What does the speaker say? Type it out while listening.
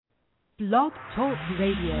Blog Talk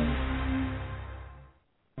Radio.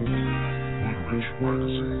 HoodRich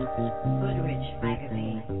Magazine. HoodRich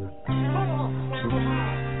Magazine.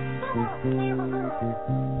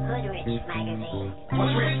 HoodRich Magazine.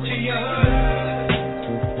 What's rich to your hood?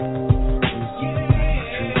 Yeah.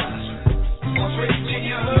 What's rich to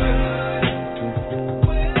your hood?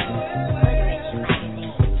 HoodRich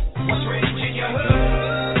Magazine. What's rich to your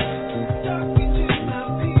hood? Talking to my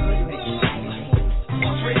people. HoodRich Magazine.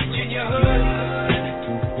 What's rich to your hood?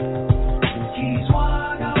 Keys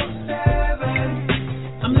 107.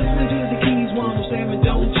 I'm listening to the Keys 107,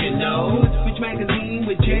 don't you know? HoodRich Magazine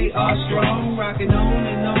with J.R. Strong, rocking on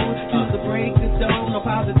and on till the break of dawn. No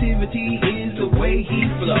positivity is the way he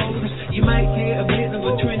flows. You might hear a bit of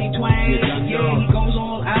a trendy twang. Yeah, he goes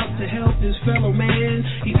all out to help his fellow man.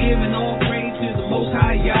 He's giving all praise to the Most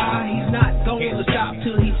High Yah. He's not going to stop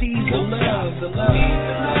till he sees the love, the love,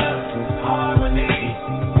 harmony,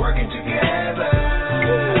 working together.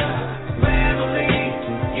 Family,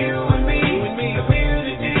 you and me,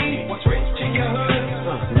 community. What's rich to your hood?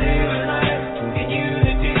 Living life in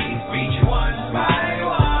unity, reach one by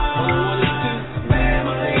one.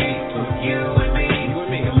 Family, you and me,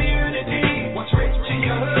 community. What's rich to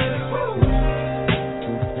your hood?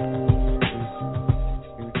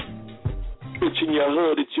 Rich in your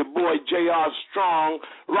hood, it's your boy J.R. Strong,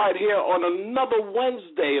 right here on another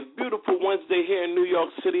Wednesday, a beautiful Wednesday here in New York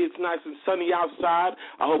City. It's nice and sunny outside.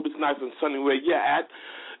 I hope it's nice and sunny where you're at.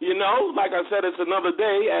 You know, like I said, it's another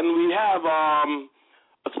day, and we have a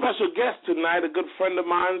special guest tonight, a good friend of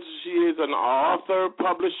mine. She is an author,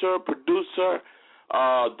 publisher, producer,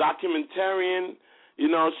 documentarian. You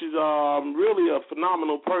know, she's really a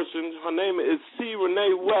phenomenal person. Her name is C.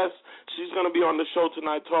 Renee West. She's going to be on the show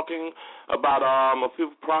tonight talking about a few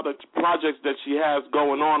projects that she has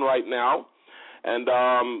going on right now. And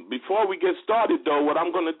before we get started, though, what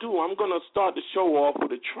I'm going to do, I'm going to start the show off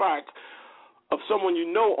with a track of someone you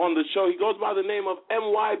know on the show. He goes by the name of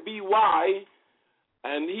MYBY,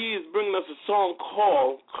 and he is bringing us a song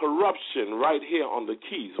called Corruption right here on the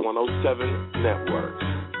Keys 107 Network.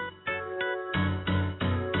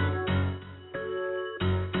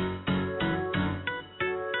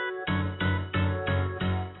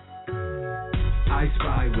 I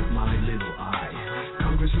spy with my little eye.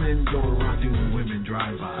 Congressmen go around doing women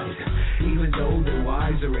drive-bys. Even though their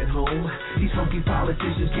wives are at home, these funky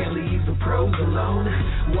politicians can't leave the pros alone.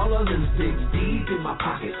 While others dig deep in my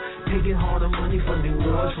pocket, taking harder money, funding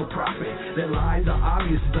wars for profit. Their lies are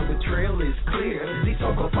obvious, the betrayal is clear. These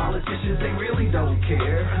so-called politicians, they really don't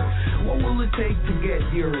care. What will it take to get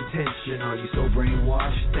your attention? Are you so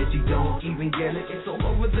brainwashed that you don't even get it? It's all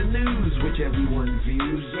over the news, which everyone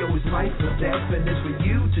views. Yo, it's life or death, and it's for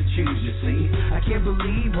you to choose, you see. I can't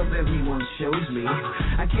believe what everyone shows me.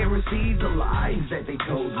 I can't receive the lies that they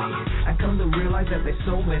told me. I come to realize that they're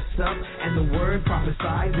so messed up, and the word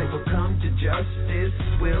prophesies that will come to justice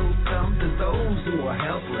will come to those who are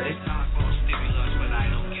helpless.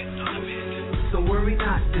 So worry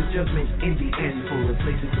not, the judgment in the end will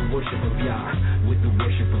replace the worship of Yah with the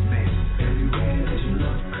worship of man. Everywhere that you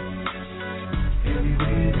look,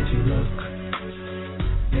 everywhere that you look,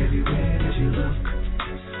 everywhere that you look,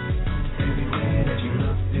 everywhere that you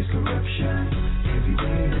look, there's corruption.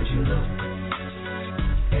 Everywhere that you look,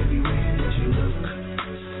 everywhere that you look,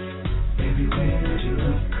 everywhere that you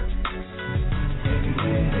look,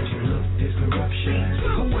 everywhere that you look, there's corruption.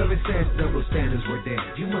 Whoever says double standards were dead,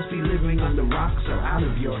 you must be living under rocks or out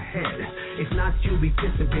of your head. If not, you'll be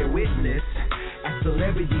pissed to bear witness as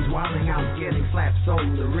celebrities wilding out, getting slaps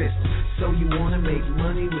on the wrist. So you want to make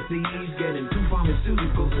money with these, getting two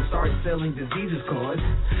pharmaceuticals and start selling diseases cause.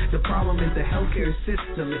 The problem is the healthcare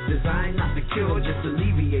system is designed not to cure, just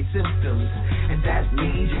alleviate symptoms. And that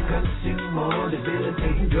means you consume more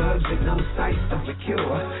debilitating drugs with no sight of a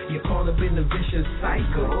cure. You're caught up in the vicious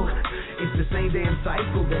cycle. It's the same damn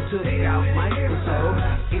cycle that took out Michael. So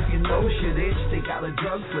if your nose should itch, they got a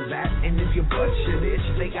drug for that. And if your butt should itch,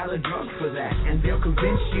 they got a drug for that. And they'll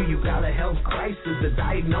convince you got a health crisis. The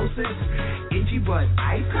diagnosis, itchy butt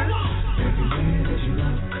itis. Everywhere that you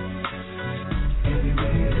look,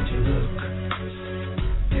 everywhere that you look,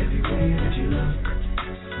 everywhere that you look,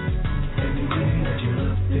 everywhere that you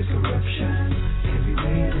look, there's corruption.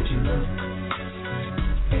 Everywhere that you look,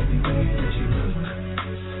 everywhere that you look,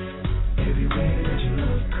 everywhere that you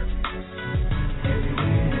look,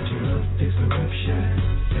 everywhere that you look, there's corruption.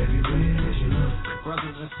 Everywhere that you look.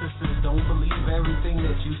 Brothers and sisters, don't believe everything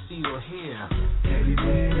that you see or hear.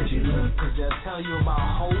 Everywhere that you look. Cause they'll tell you about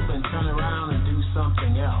hope and turn around and do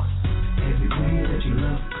something else. Everywhere that you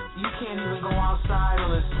look. You can't even go outside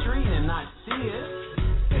on the street and not see it.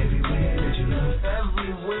 Everywhere that you look.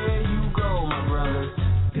 Everywhere you go.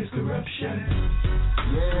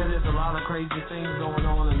 crazy things going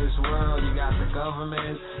on in this world. You got the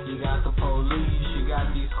government, you got the police, you got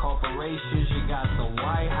these corporations, you got the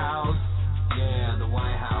White House. Yeah, the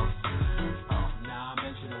White House. Oh, now I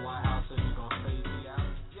mentioned the White House, so you gonna phase me out?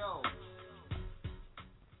 Yo.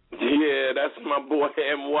 Yeah, that's my boy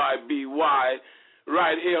MYBY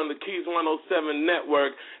right here on the Keys 107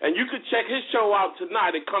 Network. And you could check his show out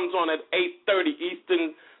tonight. It comes on at 8:30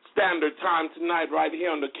 Eastern Standard Time tonight right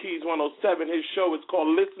here on the Keys 107. His show is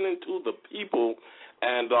called Listening to the People,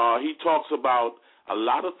 and he talks about a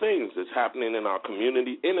lot of things that's happening in our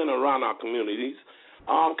community, in and around our communities.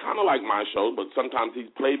 Kind of like my show, but sometimes he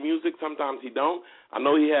plays music, sometimes he don't. I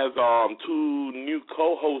know he has 2 new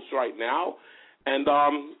co-hosts right now, and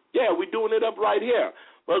yeah, we're doing it up right here.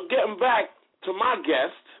 But getting back to my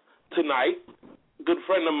guest tonight, good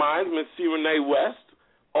friend of mine, Miss C. Renee West,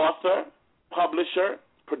 author, publisher,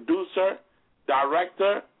 producer,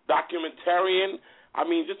 director, documentarian. I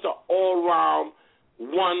mean, just an all-round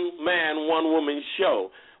one-man, one-woman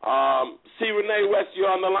show. C. Renee West, you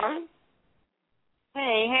on the line?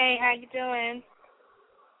 Hey, how you doing?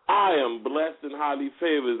 I am blessed and highly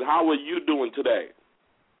favored. How are you doing today?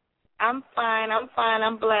 I'm fine.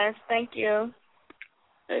 I'm blessed. Thank you.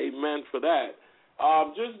 Amen for that.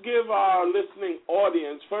 Just give our listening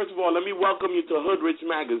audience, first of all, let me welcome you to HoodRich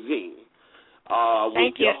Magazine.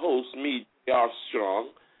 With your host, me, J.R. Strong.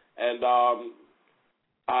 And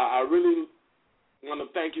I really want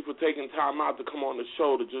to thank you for taking time out to come on the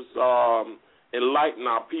show to just enlighten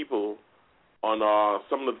our people on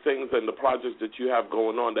some of the things and the projects that you have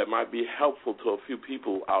going on that might be helpful to a few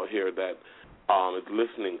people out here that is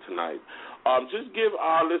listening tonight. Just give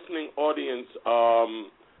our listening audience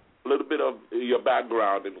a little bit of your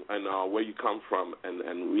background and where you come from,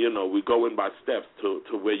 and you know, we go in by steps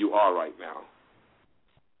to where you are right now.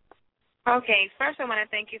 Okay, first I want to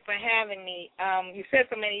thank you for having me. You said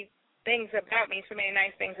so many things about me, so many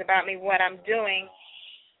nice things about me, what I'm doing.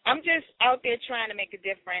 I'm just out there trying to make a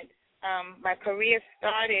difference. My career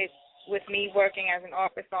started with me working as an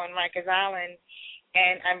officer on Rikers Island,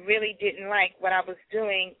 and I really didn't like what I was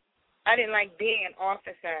doing. I didn't like being an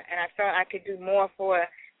officer, and I felt I could do more for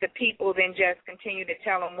the people than just continue to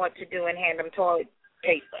tell them what to do and hand them toilet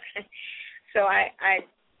paper. So I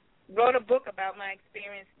wrote a book about my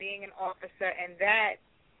experience being an officer, and that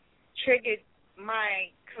triggered my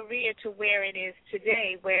career to where it is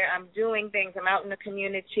today, where I'm doing things. I'm out in the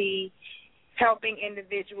community helping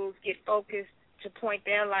individuals get focused to point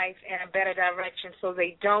their life in a better direction so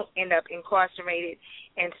they don't end up incarcerated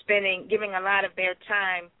and giving a lot of their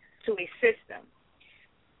time to a system.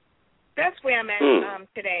 That's where I'm at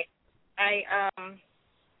today.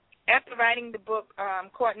 After writing the book,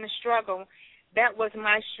 Caught in the Struggle, that was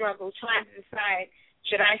my struggle, trying to decide,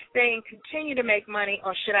 should I stay and continue to make money,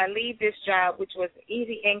 or should I leave this job, which was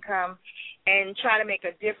easy income, and try to make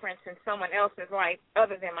a difference in someone else's life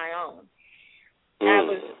other than my own?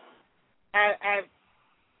 I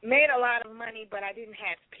made a lot of money, but I didn't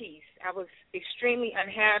have peace. I was extremely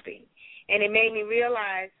unhappy, and it made me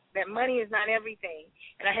realize that money is not everything,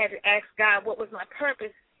 and I had to ask God what was my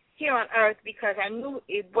purpose here on earth, because I knew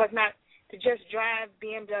it was not to just drive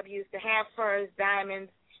BMWs, to have furs, diamonds,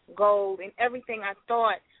 gold, and everything I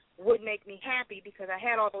thought would make me happy, because I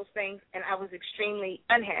had all those things and I was extremely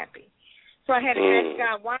unhappy. So I had to ask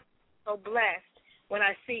God, why am I so blessed when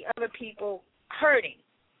I see other people hurting?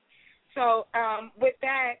 So with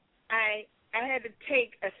that, I had to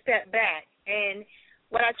take a step back. And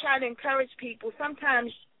what I try to encourage people,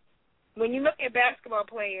 sometimes when you look at basketball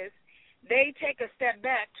players, they take a step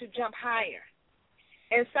back to jump higher.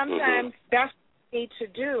 And sometimes that's what you need to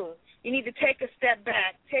do. You need to take a step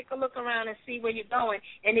back, take a look around and see where you're going,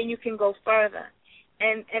 and then you can go further.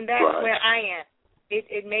 And that's where I am.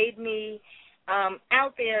 It made me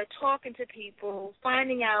out there talking to people,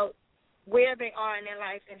 finding out where they are in their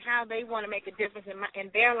life and how they want to make a difference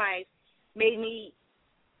in their life, made me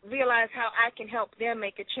realize how I can help them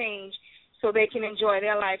make a change so they can enjoy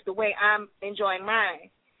their life the way I'm enjoying mine.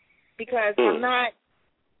 Because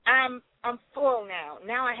I'm full now.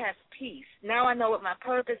 Now I have peace. Now I know what my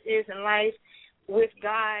purpose is in life with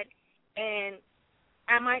God, and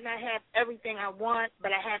I might not have everything I want,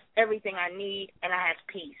 but I have everything I need, and I have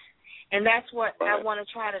peace. And that's what I want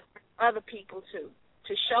to try to other people to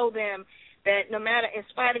show them that no matter, in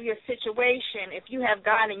spite of your situation, if you have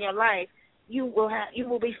God in your life, you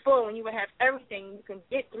will be full, and you will have everything. You can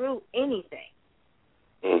get through anything.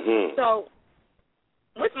 So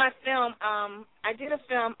with my film, I did a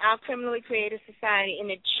film, Our Criminally Created Society,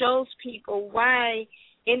 and it shows people why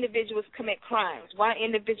individuals commit crimes, why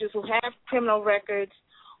individuals who have criminal records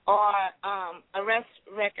or arrest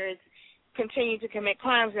records continue to commit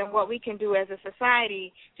crimes and what we can do as a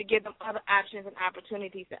society to give them other options and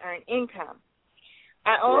opportunities to earn income.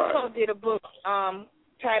 I also did a book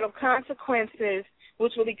titled Consequences,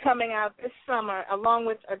 which will be coming out this summer, along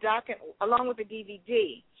with a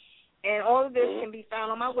DVD. And all of this can be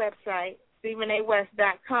found on my website,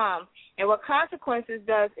 crenewest.com. And what Consequences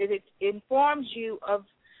does is it informs you of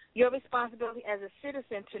your responsibility as a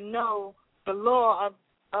citizen to know the law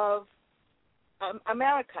of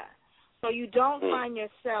America, so you don't find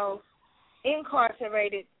yourself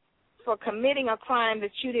incarcerated for committing a crime that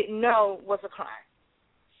you didn't know was a crime.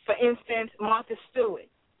 For instance, Martha Stewart,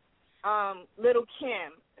 Little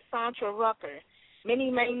Kim, Santra Rucker. Many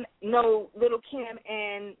may know Little Kim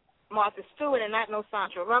and Martha Stewart and not know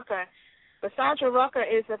Santra Rucker, but Santra Rucker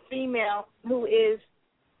is a female who is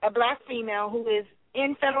a black female who is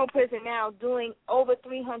in federal prison now doing over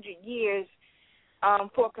 300 years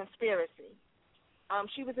for conspiracy.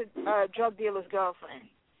 She was a drug dealer's girlfriend,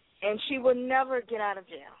 and she will never get out of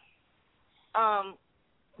jail.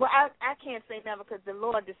 Well, I can't say never because the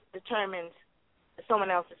law determines someone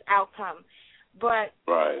else's outcome. But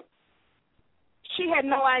she had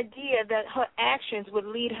no idea that her actions would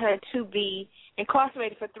lead her to be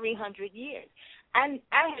incarcerated for 300 years. I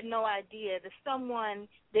had no idea that someone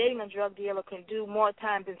dating a drug dealer can do more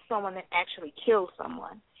time than someone that actually kills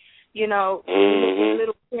someone. You know,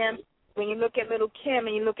 when you look at Little Kim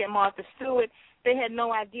and you look at Martha Stewart, they had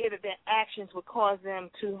no idea that their actions would cause them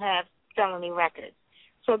to have felony records.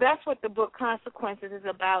 So that's what the book Consequences is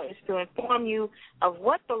about, is to inform you of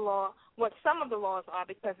what some of the laws are,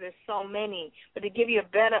 because there's so many, but to give you a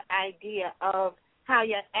better idea of how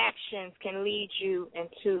your actions can lead you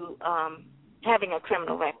into having a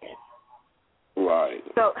criminal record. Right.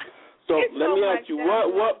 So let me ask you,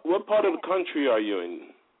 what part of the country are you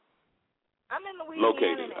in? I'm in Louisiana.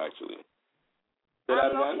 Located, now. actually.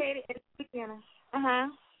 I'm located in Louisiana.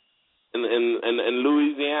 In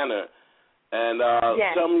Louisiana. And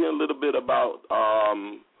yes. Tell me a little bit about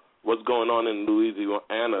what's going on in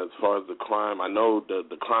Louisiana as far as the crime. I know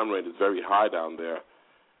the crime rate is very high down there.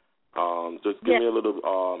 Just give me a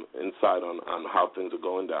little insight on how things are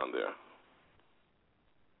going down there.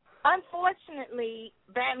 Unfortunately,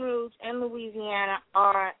 Baton Rouge and Louisiana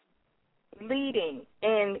are leading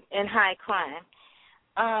in high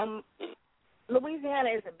crime. Louisiana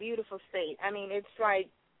is a beautiful state. I mean, it's like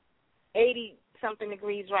 80-something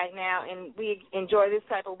degrees right now, and we enjoy this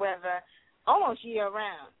type of weather almost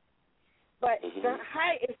year-round. But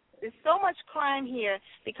there's so much crime here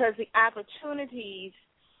because the opportunities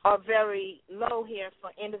are very low here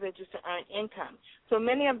for individuals to earn income. So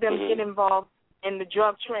many of them get involved in the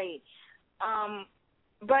drug trade.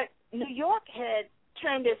 But New York had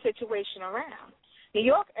turned their situation around. New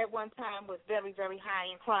York at one time was very, very high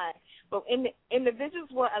in crime, but individuals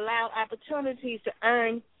were allowed opportunities to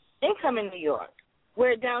earn income in New York,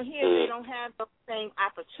 where down here they don't have the same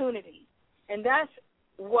opportunities. And that's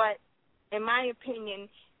what, in my opinion,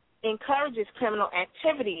 encourages criminal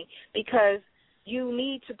activity, because you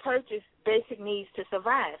need to purchase basic needs to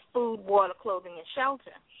survive: food, water, clothing, and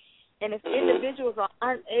shelter. And if individuals are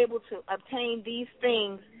unable to obtain these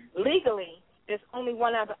things legally, there's only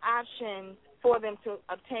one other option for them to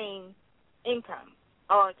obtain income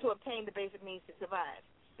or to obtain the basic needs to survive.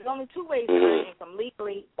 There's only two ways to earn income,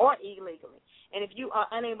 legally or illegally. And if you are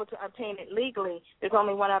unable to obtain it legally, there's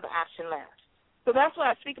only one other option left. So that's what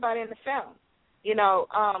I speak about in the film. You know,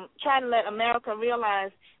 trying to let America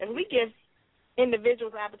realize if we give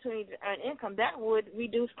individuals an opportunity to earn income, that would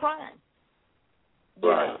reduce crime.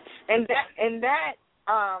 Right. And that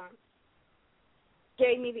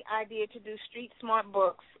gave me the idea to do Street Smart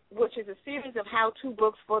Books, which is a series of how-to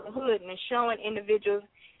books for the hood, and it's showing individuals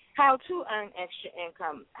how to earn extra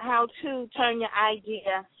income, how to turn your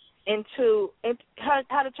idea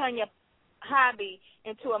how to turn your hobby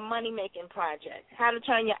into a money-making project, how to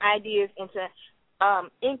turn your ideas into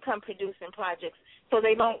income-producing projects so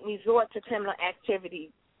they don't resort to criminal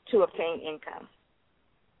activity to obtain income.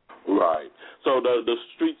 Right. So the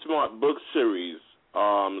Street Smart Book series,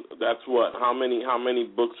 that's what? How many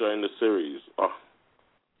books are in the series?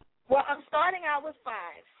 Well, I'm starting out with 5.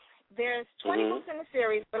 There's 20 books in the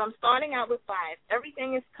series, but I'm starting out with 5.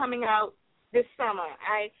 Everything is coming out this summer.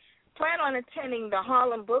 I plan on attending the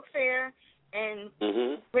Harlem Book Fair and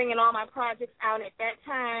bringing all my projects out at that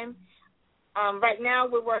time. Right now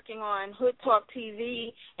we're working on Hood Talk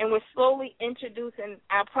TV, and we're slowly introducing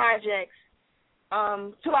our projects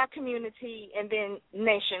to our community and then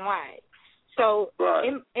nationwide. So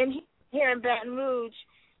here in Baton Rouge,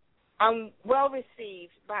 I'm well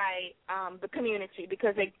received by the community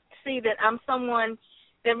because they see that I'm someone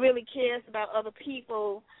that really cares about other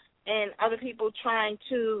people and other people trying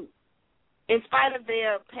to, in spite of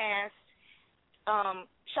their past,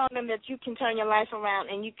 show them that you can turn your life around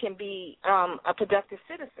and you can be a productive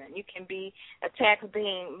citizen. You can be a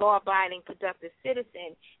tax-paying, law-abiding, productive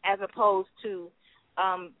citizen, as opposed to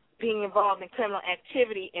being involved in criminal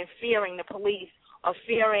activity and fearing the police or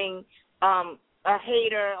fearing a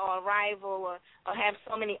hater or a rival or have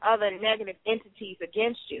so many other negative entities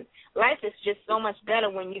against you. Life is just so much better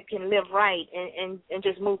when you can live right and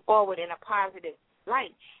just move forward in a positive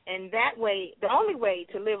light. And that way, the only way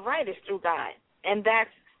to live right is through God. And that's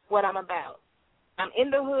what I'm about. I'm in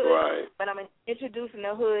the hood, right, but I'm introducing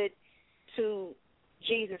the hood to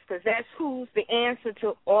Jesus, because that's who's the answer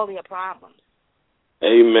to all your problems.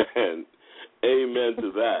 Amen. Amen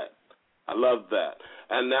to that. I love that.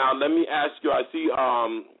 And now let me ask you, I see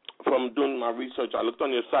from doing my research, I looked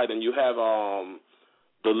on your site, and you have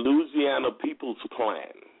the Louisiana People's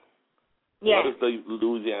Plan. Yes. What is the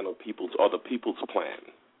Louisiana People's, or the People's Plan?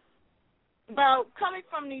 Well, coming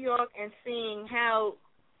from New York and seeing how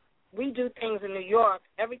we do things in New York,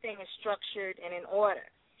 everything is structured and in order.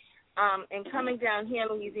 And coming down here in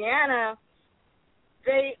Louisiana,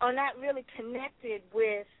 they are not really connected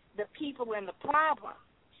with the people and the problem.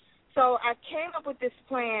 So I came up with this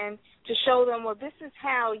plan to show them, well, this is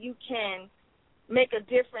how you can make a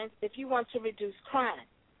difference if you want to reduce crime.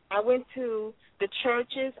 I went to the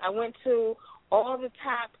churches. I went to all the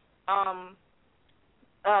top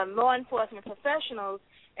law enforcement professionals,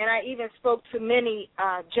 and I even spoke to many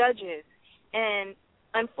judges. And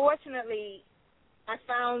unfortunately, I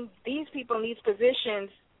found these people in these positions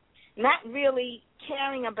not really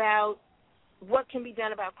caring about what can be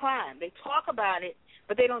done about crime. They talk about it,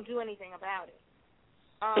 but they don't do anything about it.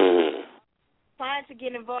 Trying to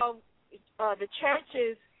get involved, the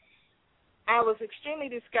churches, I was extremely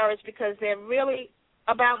discouraged because they're really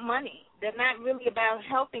about money. They're not really about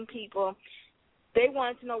helping people. They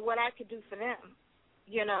wanted to know what I could do for them,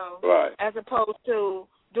 you know, right, as opposed to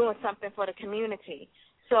doing something for the community.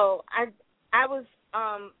 So I was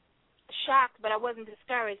shocked, but I wasn't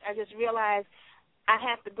discouraged. I just realized I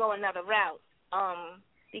have to go another route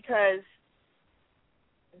because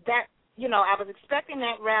that, you know, I was expecting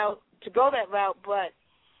that route, to go that route, but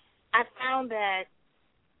I found that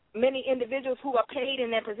many individuals who are paid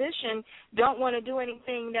in their position don't want to do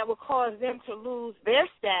anything that will cause them to lose their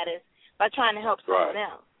status by trying to help someone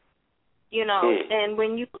else. You know, and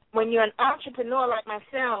when you're an entrepreneur like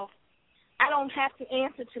myself, I don't have to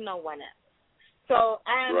answer to no one else. So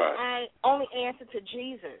I only answer to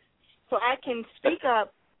Jesus. So I can speak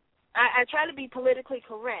up. I try to be politically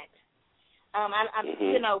correct.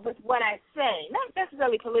 You know, with what I say, not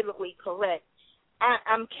necessarily politically correct.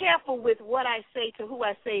 I'm careful with what I say to who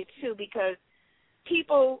I say it to, because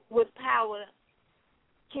people with power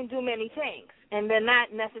can do many things, and they're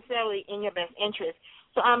not necessarily in your best interest.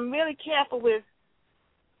 So I'm really careful with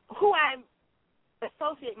who I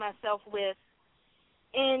associate myself with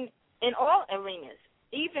in all arenas,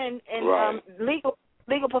 even in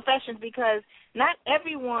legal professions, because not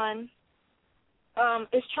everyone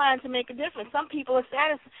is trying to make a difference. Some people are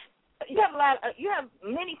satisfied. You have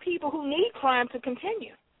many people who need crime to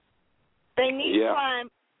continue. They need crime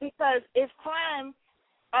because if crime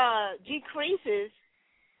decreases,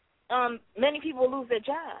 many people lose their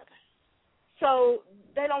jobs. So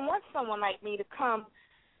they don't want someone like me to come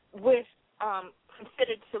with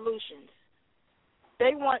considered solutions.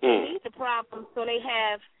 They want to meet the problem so they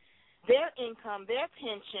have their income, their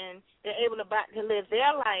pension, they're able to live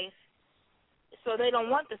their life, so they don't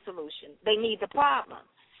want the solution. They need the problem.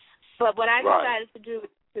 But what I decided to do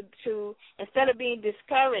to instead of being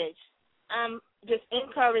discouraged, I'm just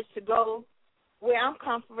encouraged to go where I'm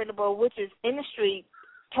comfortable, which is in the street,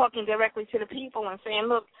 talking directly to the people and saying,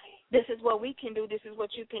 look, this is what we can do, this is what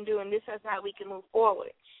you can do, and this is how we can move forward.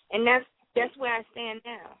 And that's where I stand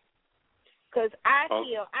now. Because I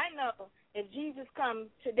know if Jesus comes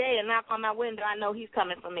today and knock on my window, I know he's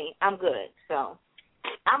coming for me. I'm good. So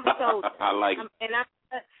I'm a soldier. I like it. And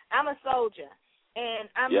I'm a soldier. And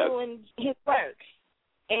I'm doing his work.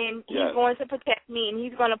 And he's going to protect me, and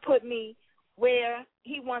he's going to put me where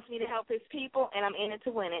he wants me to help his people, and I'm in it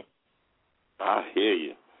to win it. I hear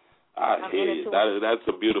you. I hear you. That's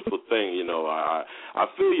a beautiful thing, you know. I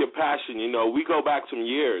feel your passion. You know, we go back some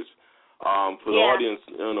years. For the audience,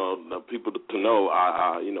 you know, the people to know,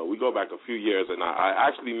 you know, we go back a few years, and I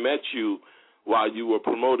actually met you while you were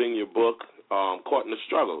promoting your book, Caught in the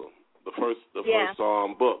Struggle, the first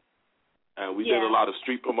book. And we did a lot of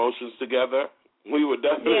street promotions together. We would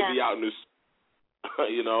definitely be out in the,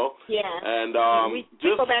 you know. Yeah. And we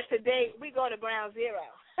go back to we go to ground zero.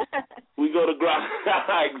 We go to ground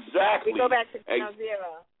exactly. We go back to ground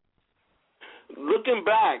zero. looking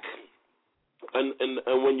back, and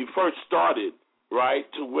when you first started, right,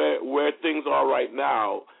 to where things are right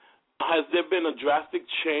now, has there been a drastic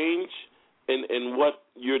change in what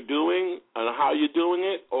you're doing and how you're doing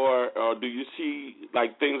it, or do you see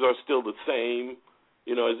like things are still the same?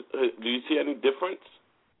 You know, do you see any difference?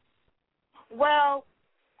 Well,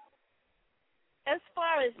 as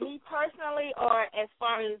far as me personally, or as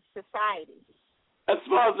far as society? As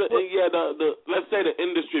far as the let's say the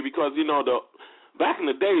industry, because back in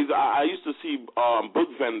the days, I used to see book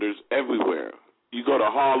vendors everywhere. You go to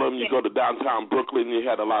Harlem, you go to downtown Brooklyn, you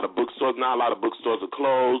had a lot of bookstores. Now a lot of bookstores are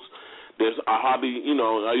closed. There's hardly,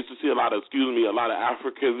 I used to see a lot of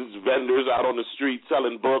Africans, vendors out on the street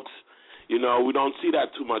selling books. We don't see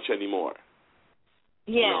that too much anymore.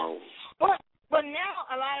 Yeah. Well, now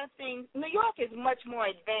a lot of things, New York is much more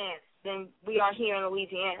advanced than we are here in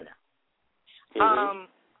Louisiana. Mm-hmm.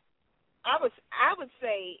 I would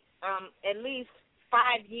say at least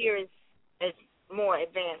 5 years is more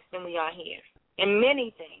advanced than we are here in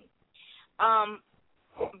many things.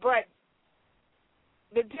 But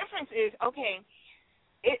the difference is,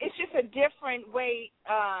 it's just a different way.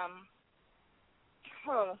 I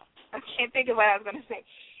can't think of what I was going to say.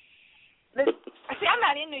 See, I'm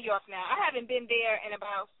not in New York now. I haven't been there in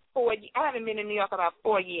about 4 years. I haven't been in New York about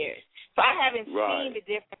 4 years. So I haven't seen the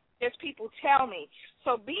difference. Just people tell me.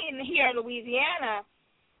 So being here in Louisiana,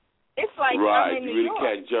 it's like I'm in New York. You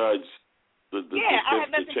really can't judge the I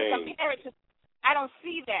have nothing change. to compare it to. I don't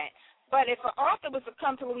see that. But if an author was to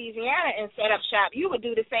come to Louisiana and set up shop, you would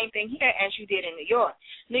do the same thing here as you did in New York.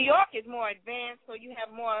 New York is more advanced, so you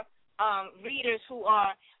have more readers who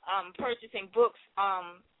are purchasing books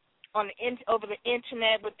over the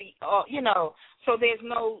internet with the, so there's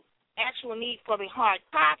no actual need for the hard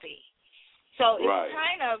copy. So it's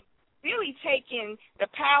kind of really taking the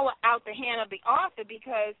power out the hand of the author,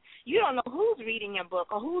 because you don't know who's reading your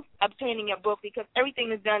book or who's obtaining your book, because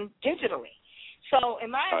everything is done digitally. So in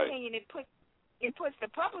my opinion, it puts the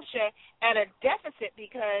publisher at a deficit,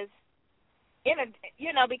 because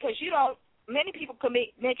because many people could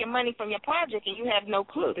be making money from your project and you have no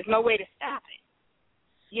clue. There's no way to stop it.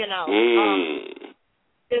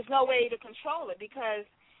 There's no way to control it, because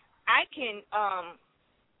I can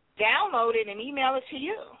download it and email it to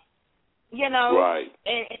you.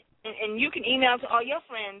 And you can email to all your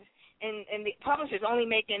friends, and the publisher's only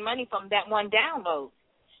making money from that one download.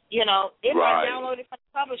 If I download it from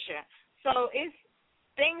the publisher. So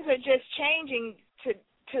things are just changing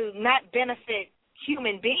to not benefit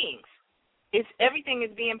human beings. Everything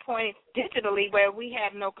is being pointed digitally where we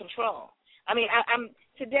have no control. I mean, I'm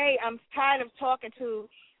tired of talking to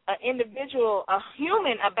an individual, a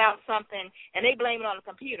human, about something, and they blame it on the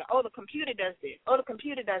computer. Oh, the computer does this. Oh, the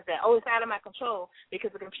computer does that. Oh, it's out of my control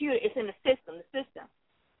because the computer is in the system.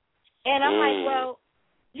 And I'm like, well,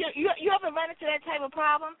 you ever run into that type of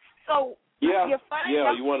problem? So you're finding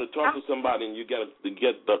you want to talk to somebody and you get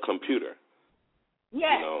the computer.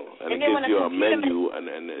 Yeah. And it gives you a menu, and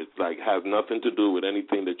it's like has nothing to do with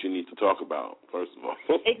anything that you need to talk about, first of all.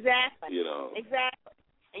 Exactly. Exactly.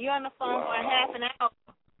 And you're on the phone for a half an hour.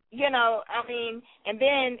 And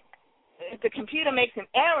then if the computer makes an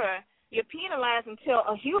error, you're penalized until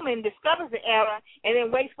a human discovers the error and then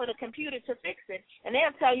waits for the computer to fix it. And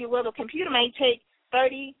they'll tell you, well, the computer may take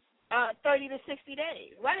 30 to 60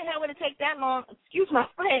 days. Why the hell would it take that long, excuse my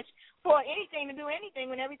French, for anything to do anything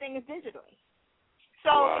when everything is digitally? So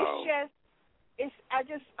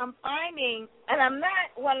I'm finding, and I'm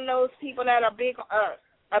not one of those people that are big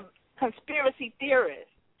conspiracy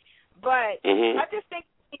theorists, but I just think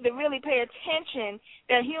we need to really pay attention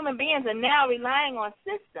that human beings are now relying on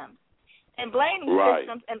systems and blaming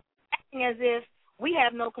systems and acting as if we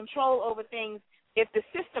have no control over things. If the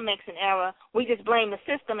system makes an error, we just blame the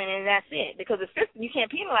system, and then that's it. Because the system, you can't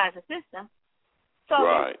penalize the system. So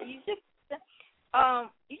you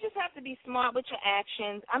just have to be smart with your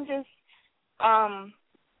actions. I'm just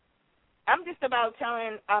about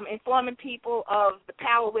informing people of the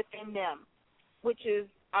power within them, which is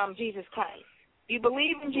Jesus Christ. If you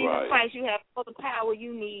believe in Jesus Christ, you have all the power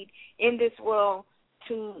you need in this world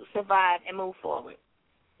to survive and move forward.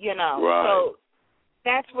 So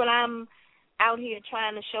that's what I'm out here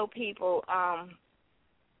trying to show people,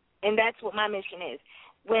 and that's what my mission is.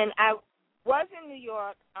 When I was in New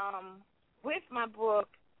York with my book,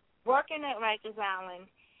 working at Rikers Island,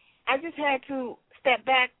 I just had to step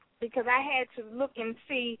back because I had to look and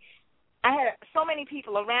see. I had so many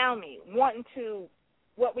people around me wanting to,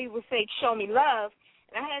 what we would say, show me love,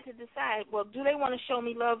 and I had to decide, well, do they want to show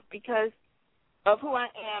me love because of who I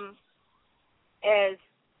am as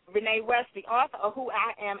Renee West, the author, or who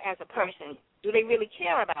I am as a person? Do they really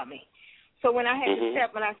care about me? So when I had to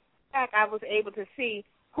step back, I was able to see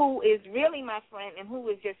who is really my friend and who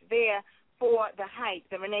is just there for the hype,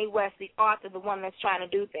 the Renee West, the author, the one that's trying to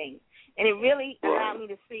do things. And it really allowed me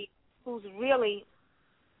to see who's really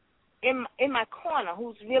in my corner,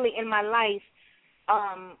 who's really in my life,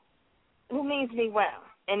 who means me well,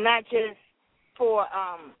 and not just for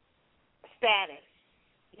status,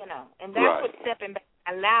 you know. And that's what stepping back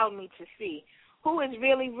allowed me to see who is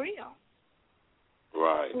really real.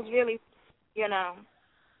 Right. Who's really, you know.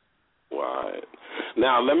 Right.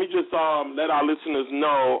 Now, let me just let our listeners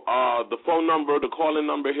know the phone number, the call-in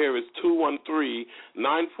number here is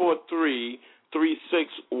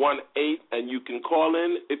 213-943-3618, and you can call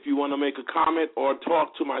in if you want to make a comment or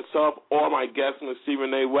talk to myself or my guest, Ms. C.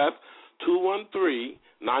 Renee West,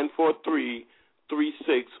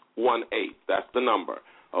 213-943-3618. That's the number,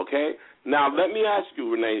 okay? Now, let me ask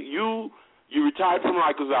you, Renee, you retired from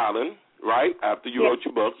Rikers Island, right, after you wrote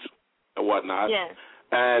your books and whatnot. Yes.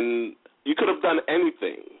 And you could have done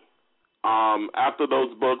anything after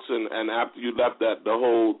those books and after you left the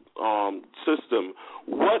whole system.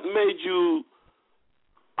 What made you,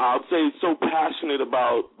 I'll say, so passionate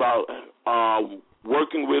about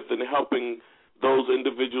working with and helping those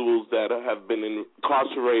individuals that have been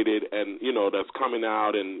incarcerated and, you know, that's coming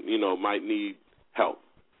out and, you know, might need help?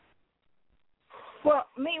 Well,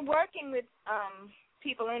 me working with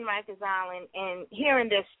people in Rikers Island and hearing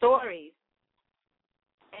their stories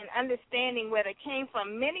and understanding where they came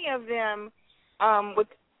from, many of them would,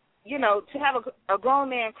 you know, to have a grown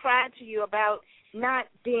man cry to you about not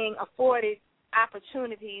being afforded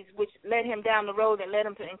opportunities which led him down the road and led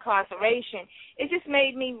him to incarceration, it just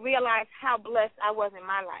made me realize how blessed I was in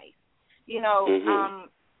my life. You know,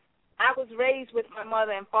 I was raised with my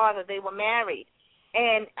mother and father. They were married.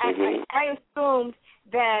 And I assumed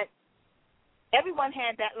that everyone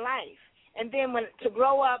had that life. And then to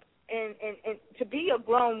grow up and to be a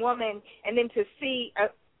grown woman and then to see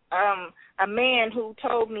a man who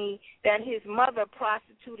told me that his mother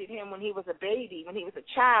prostituted him when he was a baby, when he was a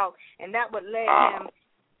child, and that would led him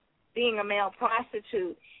being a male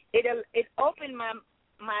prostitute. It opened my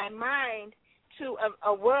mind to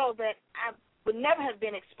a world that I would never have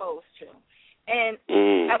been exposed to. And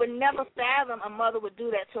I would never fathom a mother would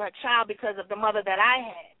do that to her child because of the mother that I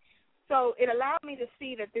had. So it allowed me to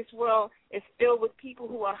see that this world is filled with people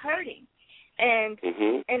who are hurting. And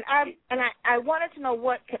I wanted to know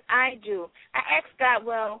what could I do. I asked God,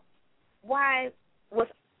 well, why was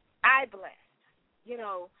I blessed? You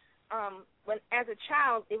know, when as a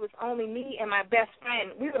child it was only me and my best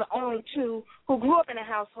friend. We were the only two who grew up in a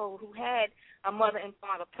household who had a mother and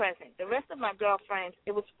father present. The rest of my girlfriends,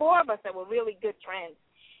 it was four of us that were really good friends.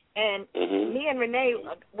 And me and Renee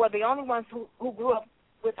were the only ones who grew up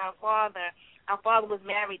with our father. Our father was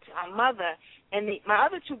married to our mother. And my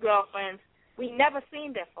other two girlfriends, we never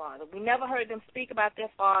seen their father. We never heard them speak about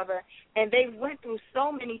their father. And they went through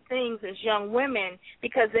so many things as young women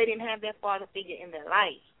because they didn't have their father figure in their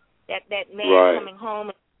life. That man coming home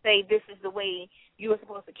and say, this is the way you are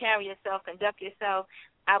supposed to carry yourself, conduct yourself.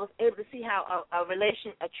 I was able to see how a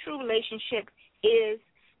true relationship is,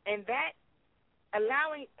 and that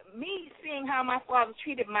seeing how my father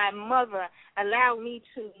treated my mother allowed me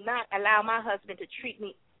to not allow my husband to treat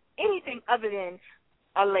me anything other than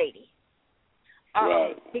a lady.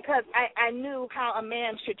 Because I knew how a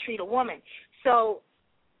man should treat a woman. So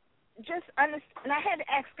just understand, and I had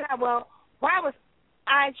to ask God, well, why was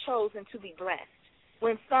I chosen to be blessed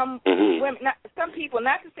when some women, some people,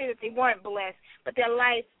 not to say that they weren't blessed, but their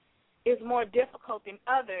life is more difficult than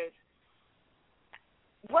others?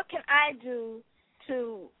 What can I do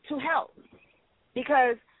to help?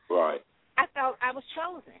 Because I felt I was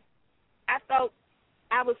chosen. I felt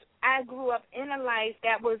I grew up in a life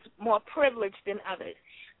that was more privileged than others.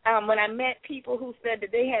 When I met people who said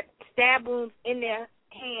that they had stab wounds in their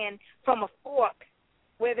hand from a fork,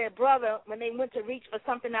 where their brother, when they went to reach for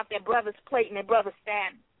something off their brother's plate and their brother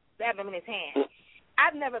stabbed him in his hand.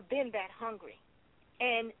 I've never been that hungry.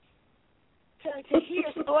 And to hear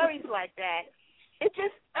stories like that, it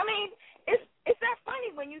just, I mean, it's that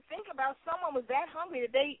funny when you think about someone was that hungry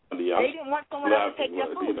that they didn't want someone else to take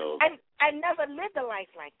their food. I never lived a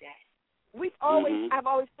life like that. I've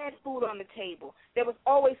always had food on the table. There was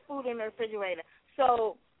always food in the refrigerator.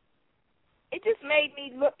 So it just made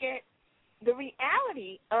me look at the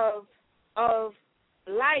reality of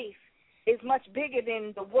life is much bigger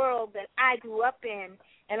than the world that I grew up in,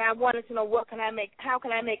 and I wanted to know how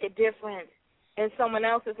can I make a difference in someone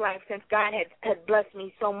else's life since God had blessed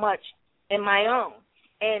me so much in my own.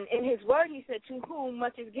 And in his word he said, to whom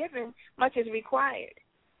much is given, much is required.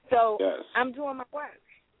 So I'm doing my work.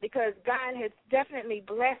 because God has definitely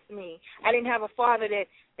blessed me. I didn't have a father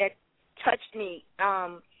that touched me,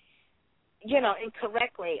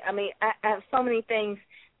 incorrectly. I mean, I have so many things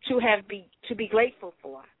to be grateful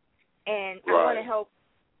for, and I want to help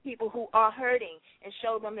people who are hurting and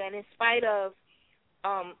show them that in spite of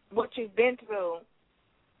what you've been through,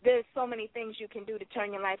 there's so many things you can do to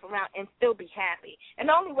turn your life around and still be happy. And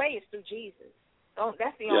the only way is through Jesus.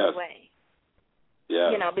 That's the only way.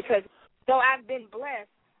 Yeah. Because though I've been blessed,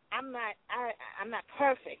 I'm not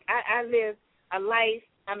perfect. I live a life.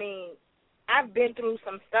 I mean, I've been through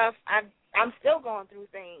some stuff. I'm still going through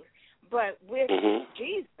things, but with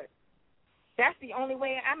Jesus, that's the only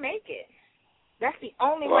way I make it. That's the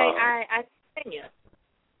only way I continue.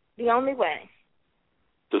 The only way.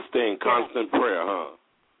 To stay in constant prayer, huh?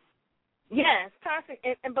 Yes, constant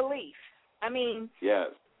and belief. I mean,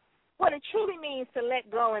 what it truly means to let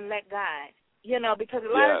go and let God. Because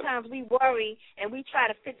a lot of times we worry and we try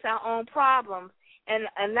to fix our own problems, and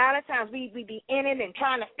a lot of times we be in it and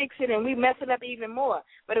trying to fix it, and we mess it up even more.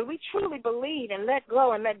 But if we truly believe and let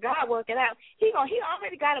go and let God work it out, He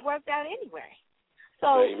already got it worked out anyway.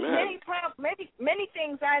 So many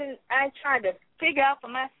things I tried to figure out for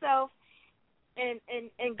myself, and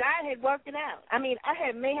God had worked it out. I mean,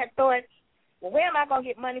 I may have thought, well, where am I going to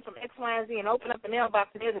get money from X, Y, and Z, and open up the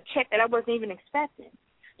mailbox and there's a check that I wasn't even expecting.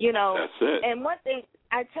 That's it. And one thing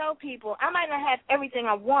I tell people, I might not have everything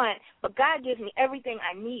I want, but God gives me everything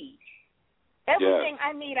I need. Everything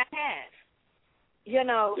I need, I have.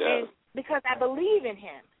 And because I believe in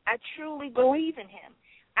Him. I truly believe in Him.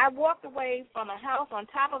 I walked away from a house on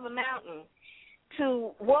top of a mountain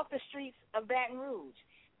to walk the streets of Baton Rouge,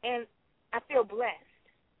 and I feel blessed.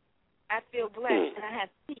 And I have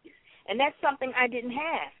peace. And that's something I didn't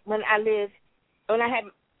have when I lived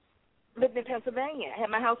in Pennsylvania. I had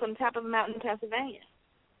my house on top of a mountain in Pennsylvania.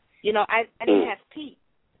 I didn't have peace.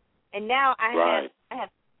 And now I have,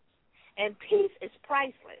 and peace is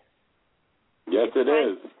priceless. Yes, it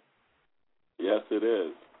is. Yes, it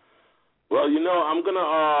is. Well, I'm going to,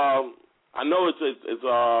 I know it's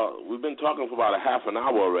we've been talking for about a half an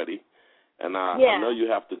hour already, and I know you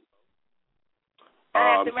have to.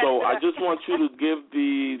 So I just want you to give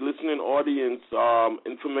the listening audience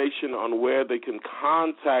information on where they can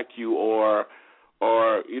contact you, or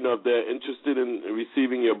if they're interested in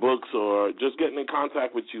receiving your books or just getting in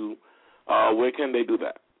contact with you, where can they do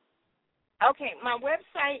that? Okay, my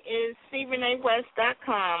website is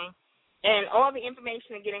crenewest.com, and all the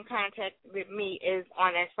information to get in contact with me is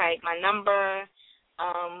on that site. My number,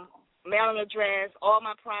 mailing address, all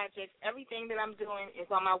my projects, everything that I'm doing is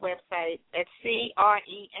on my website at crenewest.com.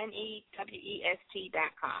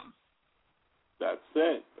 That's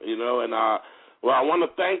it. And I want to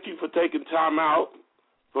thank you for taking time out,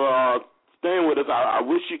 for staying with us. I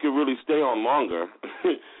wish you could really stay on longer,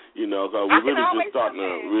 because we're really just starting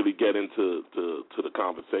to really get into the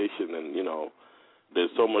conversation, and, there's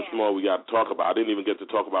so much more we got to talk about. I didn't even get to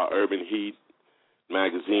talk about Urban Heat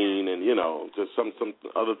magazine and, just some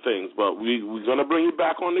other things. But we're going to bring you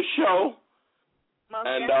back on the show.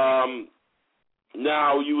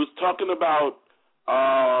 Now you was talking about,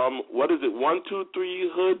 what is it, 123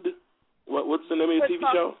 Hood? What's the name of your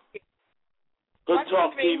TV show? Hood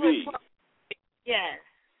Talk TV. Yes.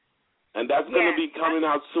 And that's going to be coming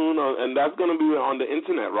out soon, and that's going to be on the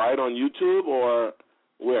internet, right? On YouTube or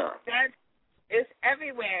where? It's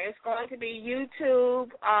everywhere. It's going to be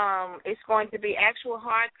YouTube. It's going to be actual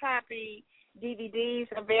hard copy DVDs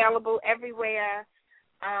available everywhere.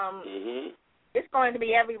 It's going to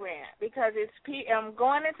be everywhere because I'm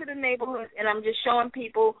going into the neighborhoods and I'm just showing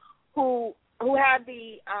people who have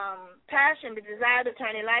the passion, the desire to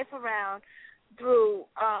turn their life around through.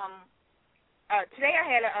 Today I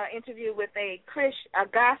had an interview with a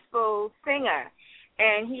gospel singer.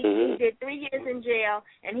 And he did 3 years in jail,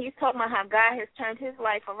 and he's talking about how God has turned his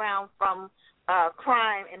life around from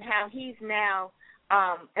crime and how he's now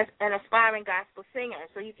an aspiring gospel singer.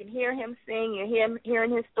 So you can hear him sing, you hear him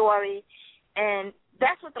hearing his story, and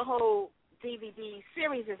that's what the whole DVD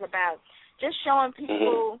series is about, just showing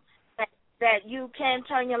people that you can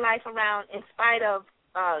turn your life around in spite of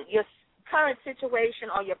your current situation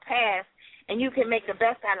or your past, and you can make the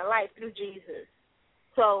best out of life through Jesus.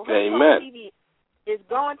 So TV is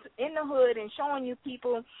going in the hood and showing you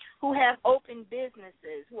people who have open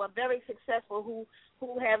businesses, who are very successful, who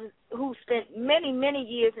spent many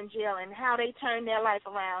years in jail, and how they turn their life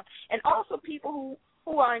around, and also people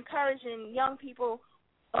who are encouraging young people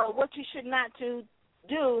what you should not to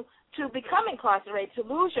do to become incarcerated, to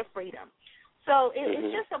lose your freedom. So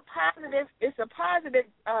it's just a positive. It's a positive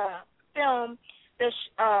film.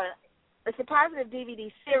 It's a positive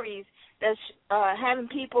DVD series that's having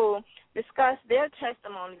people discuss their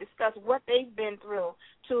testimony, discuss what they've been through,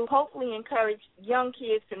 to hopefully encourage young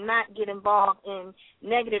kids to not get involved in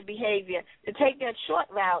negative behavior, to take that short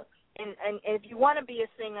route. And if you want to be a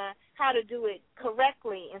singer, how to do it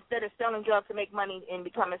correctly instead of selling drugs to make money and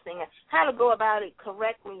become a singer, how to go about it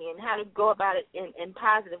correctly and how to go about it in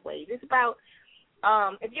positive ways. It's about,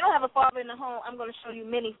 if you don't have a father in the home, I'm going to show you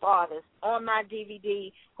many fathers on my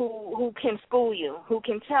DVD who can school you, who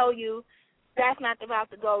can tell you that's not the route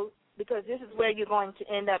to go because this is where you're going to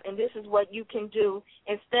end up and this is what you can do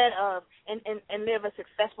instead of and live a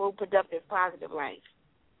successful, productive, positive life.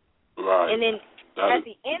 Right. And then at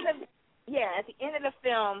the end of the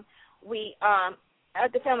film, we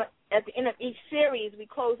at the end of each series, we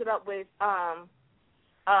close it up with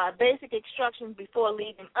basic instructions before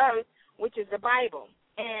leaving Earth, which is the Bible,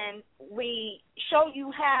 and we show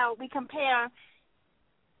you how we compare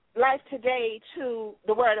life today to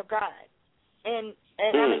the Word of God, and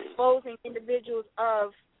I'm exposing individuals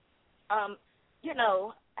of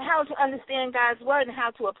how to understand God's Word and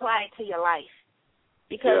how to apply it to your life.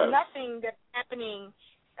 Because nothing that's happening,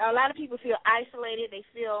 a lot of people feel isolated. They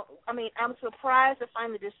feel, I'm surprised to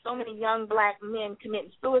find that there's so many young black men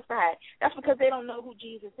committing suicide. That's because they don't know who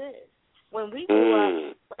Jesus is. When we grew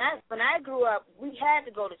up, when I grew up, we had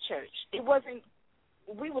to go to church. We was in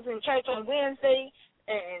church on Wednesday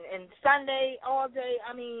and Sunday all day.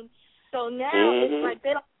 So now it's like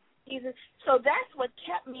they don't know Jesus. So that's what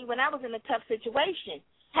kept me when I was in a tough situation,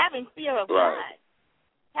 having fear of God.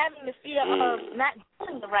 Having the fear of not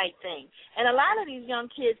doing the right thing. And a lot of these young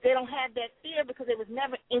kids, they don't have that fear because they was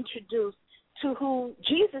never introduced to who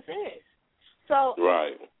Jesus is. So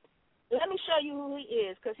let me show you who he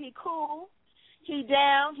is, because he cool, he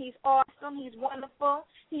down, he's awesome, he's wonderful.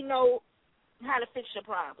 He know how to fix your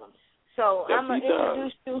problems. So I'm going to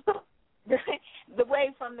introduce you the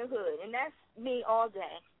way from the hood, and that's me all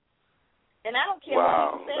day. And I don't care what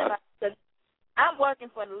people say about it, because I'm working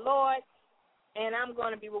for the Lord, and I'm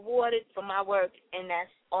going to be rewarded for my work, and that's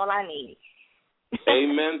all I need.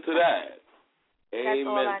 Amen to that.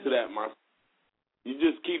 Amen to that, my. You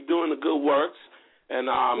just keep doing the good works, and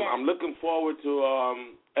I'm looking forward to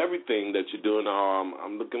everything that you're doing.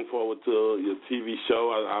 I'm looking forward to your TV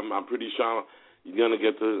show. I'm pretty sure you're going to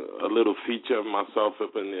get a little feature of myself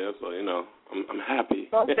up in there, so, I'm happy.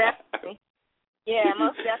 Most definitely. Yeah,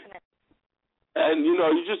 most definitely. And,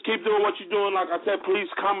 you just keep doing what you're doing. Like I said, please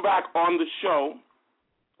come back on the show.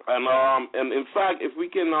 And in fact, if we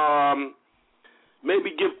can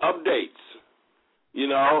maybe give updates,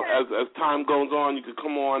 as time goes on, you could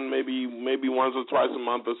come on maybe once or twice a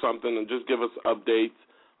month or something and just give us updates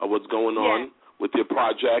of what's going on with your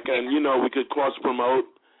project. And, we could cross-promote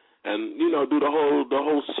and, do the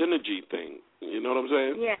whole synergy thing. You know what I'm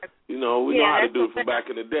saying? Yeah. We know how to do it from back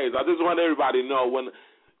in the days. I just want everybody to know when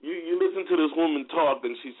you listen to this woman talk,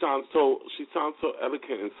 and she sounds so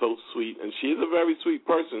eloquent and so sweet, and she is a very sweet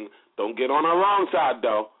person. Don't get on her wrong side,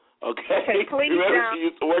 though. Okay? Please Remember, don't. she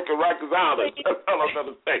used to work at Rikers Island. That's all I'm going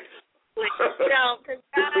to say. Please don't, because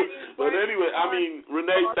God is But anyway,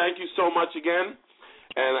 Renee, thank you so much again,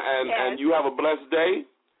 and you have a blessed day.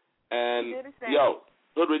 And,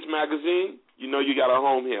 HoodRich Magazine, you got a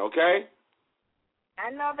home here, okay? I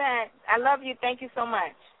know that. I love you. Thank you so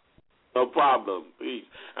much. No problem. Peace.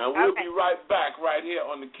 And we'll be right back right here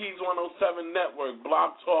on the Keys 107 Network,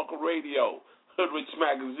 Blog Talk Radio, HoodRich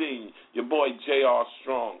Magazine. Your boy J.R.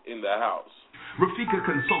 Strong in the house. Rafika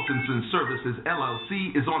Consultants and Services,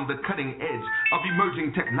 LLC, is on the cutting edge of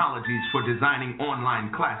emerging technologies for designing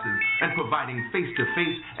online classes and providing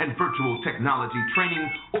face-to-face and virtual technology training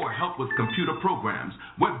or help with computer programs,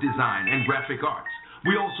 web design, and graphic arts.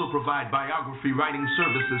 We also provide biography writing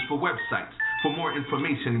services for websites. For more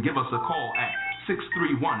information, give us a call at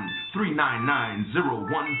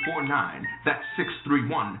 631-399-0149. That's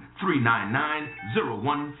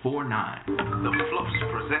 631-399-0149. The Fluffs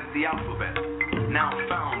present the alphabet, now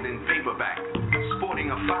found in paperback, sporting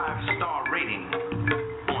a 5-star rating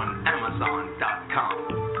on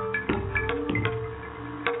Amazon.com.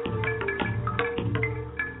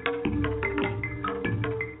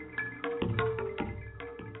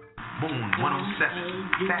 Moon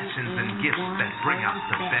 107, fashions and gifts that bring out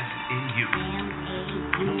the best in you.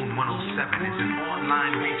 Moon 107 is an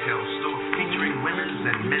online retail store featuring women's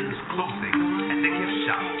and men's clothing and the gift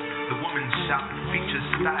shop. The women's shop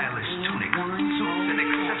features stylish tunics, suits, and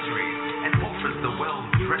accessories, and offers the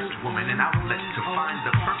well-dressed woman an outlet to find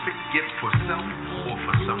the perfect gift for self or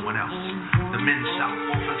for someone else. The men's shop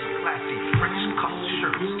offers classy French-cut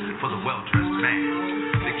shirts for the well-dressed man.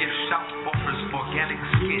 The gift shop offers organic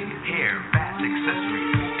skin, hair, bath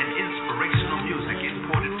accessories, and inspirational music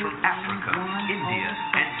imported from Africa.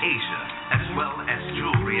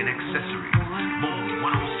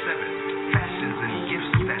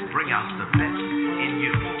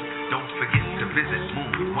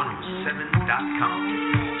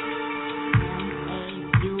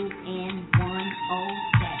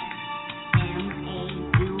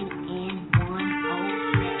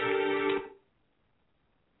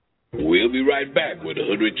 right back with the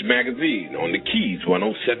HoodRich Magazine on the Keys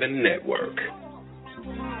 107 Network.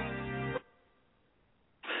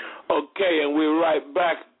 Okay, and we're right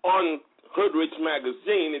back on HoodRich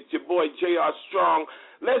Magazine. It's your boy J.R. Strong.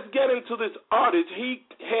 Let's get into this artist. He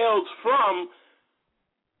hails from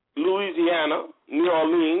Louisiana, New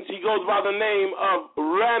Orleans. He goes by the name of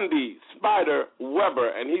Randy Spider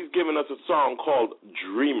Weber, and he's giving us a song called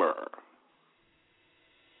Dreamer.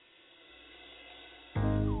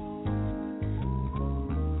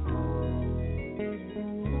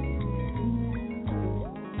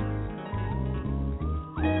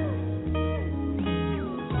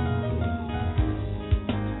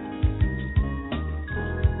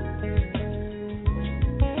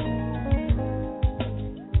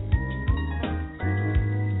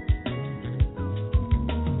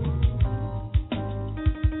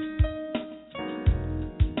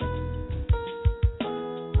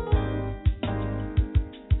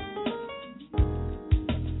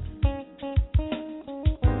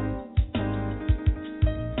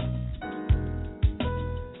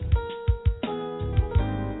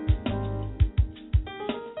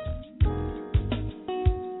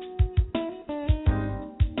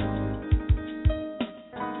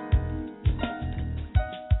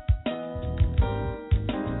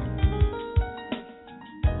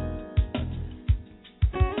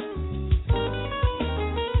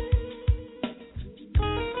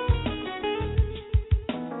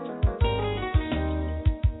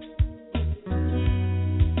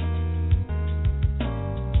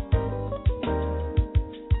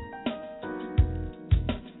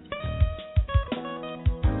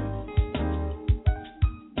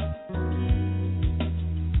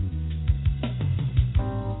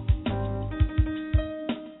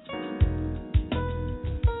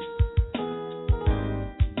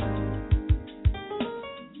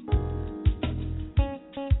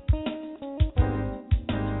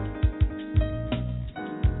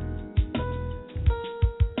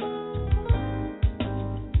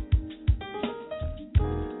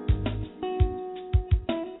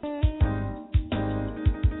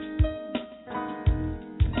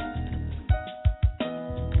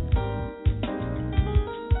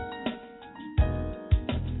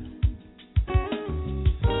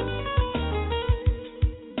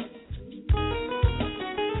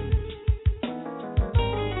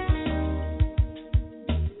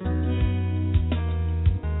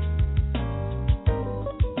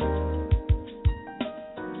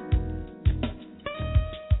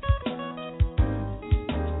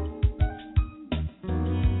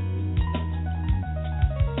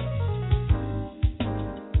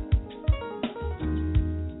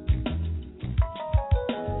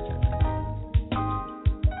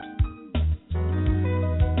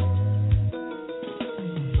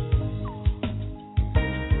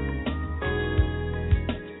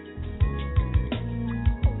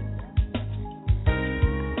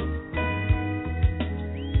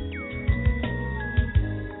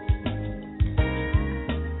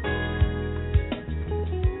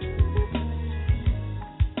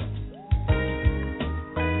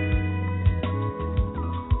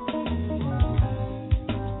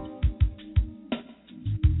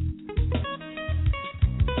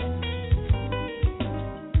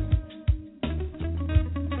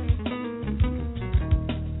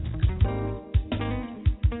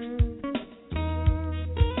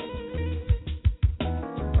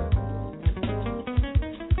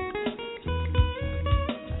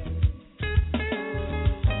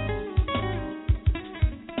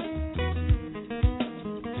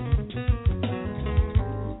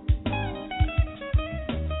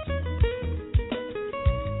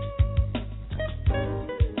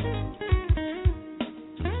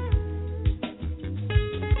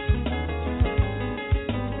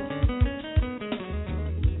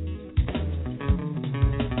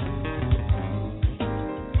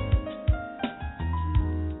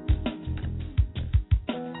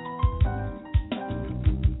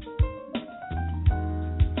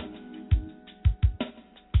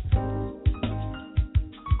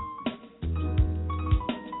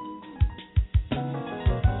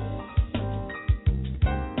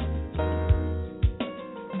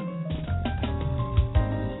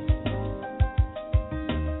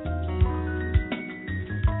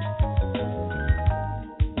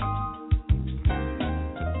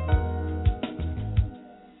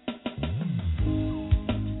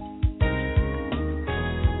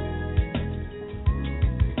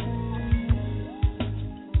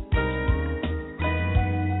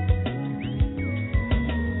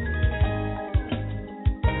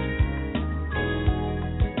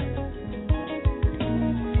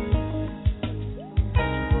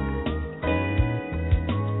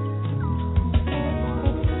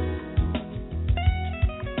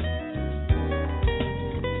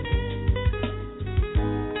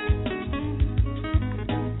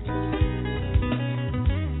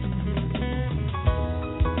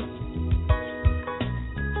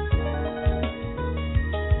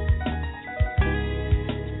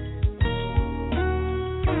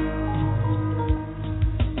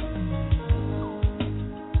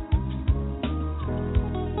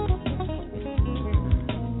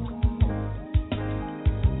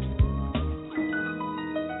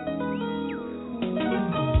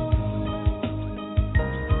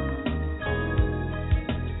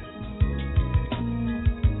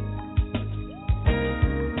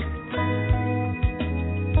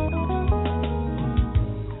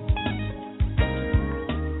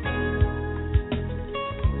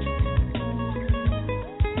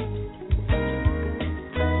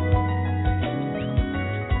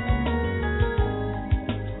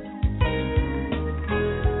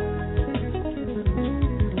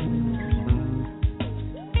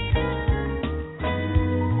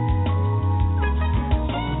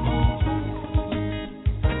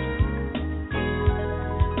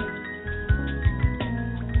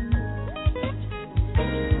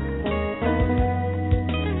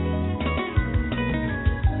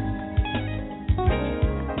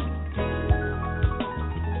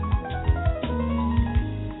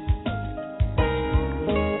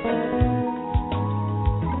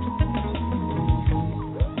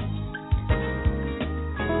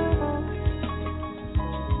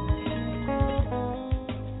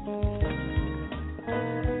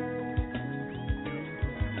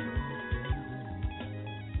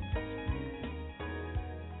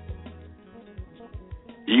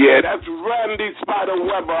 Yeah, that's Randy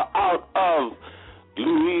Spiderweber out of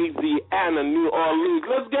Louisiana, New Orleans.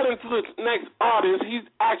 Let's get into this next artist. He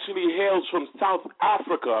actually hails from South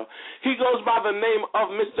Africa. He goes by the name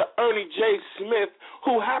of Mr. Ernie J. Smith,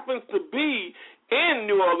 who happens to be in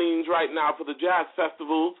New Orleans right now for the jazz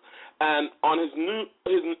festivals and on his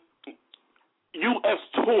U.S.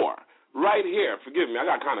 tour right here. Forgive me, I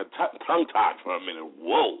got kind of tongue-tied for a minute.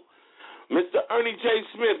 Whoa. Mr. Ernie J.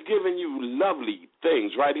 Smith giving you lovely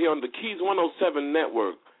things right here on the Keys 107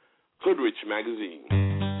 Network, HoodRich Magazine.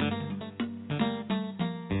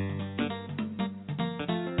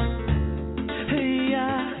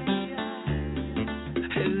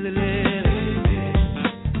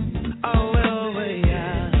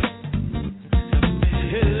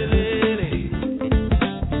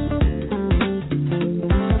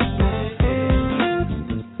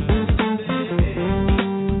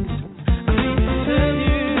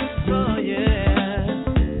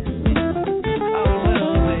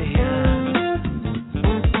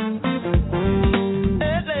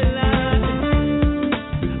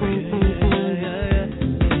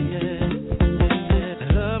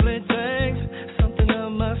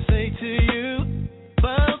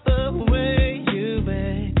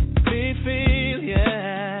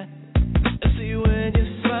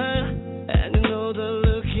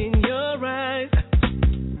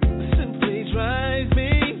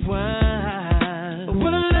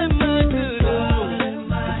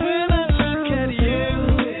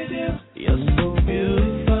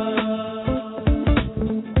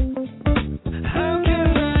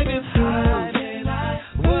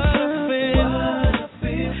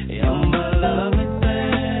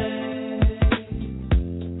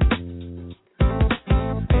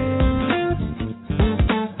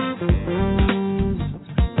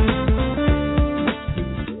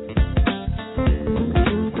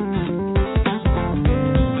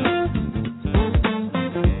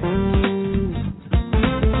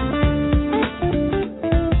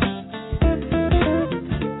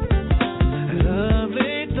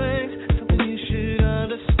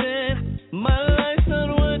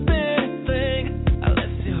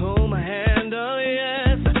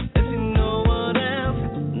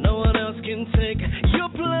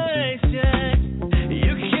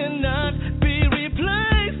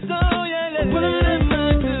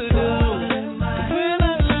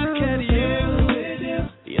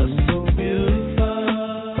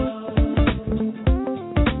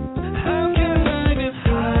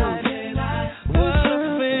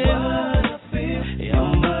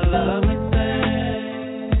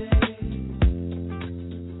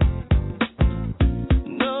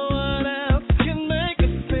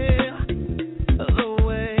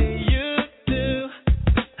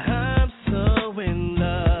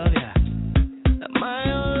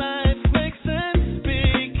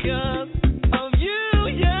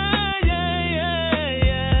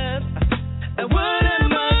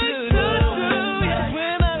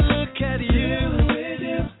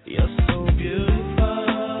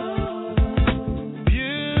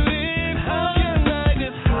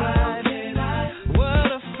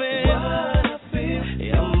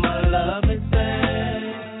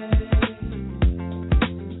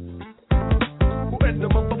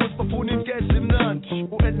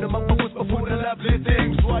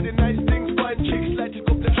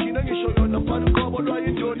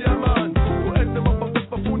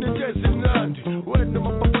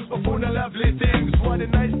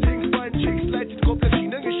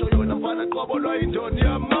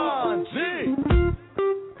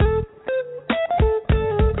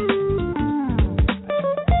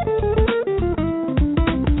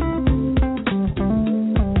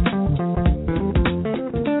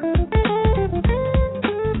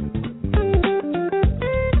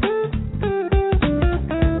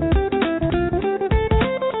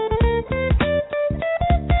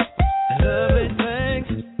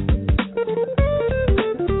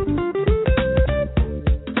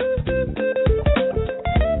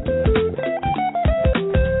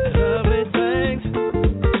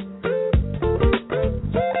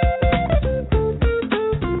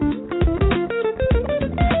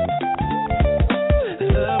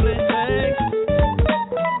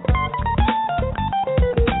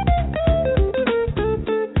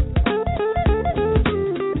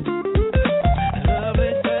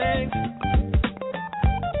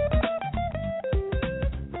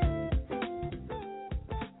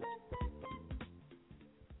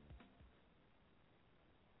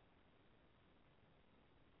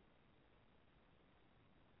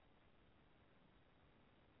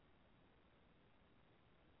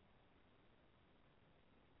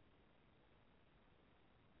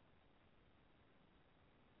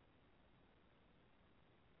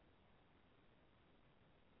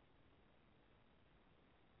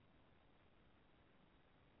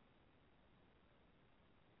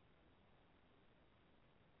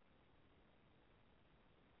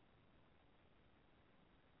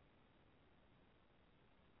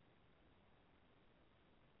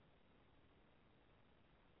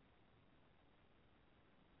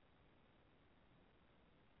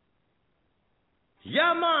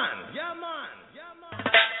 Yeah, man. Yeah, man. Yeah,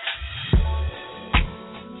 man.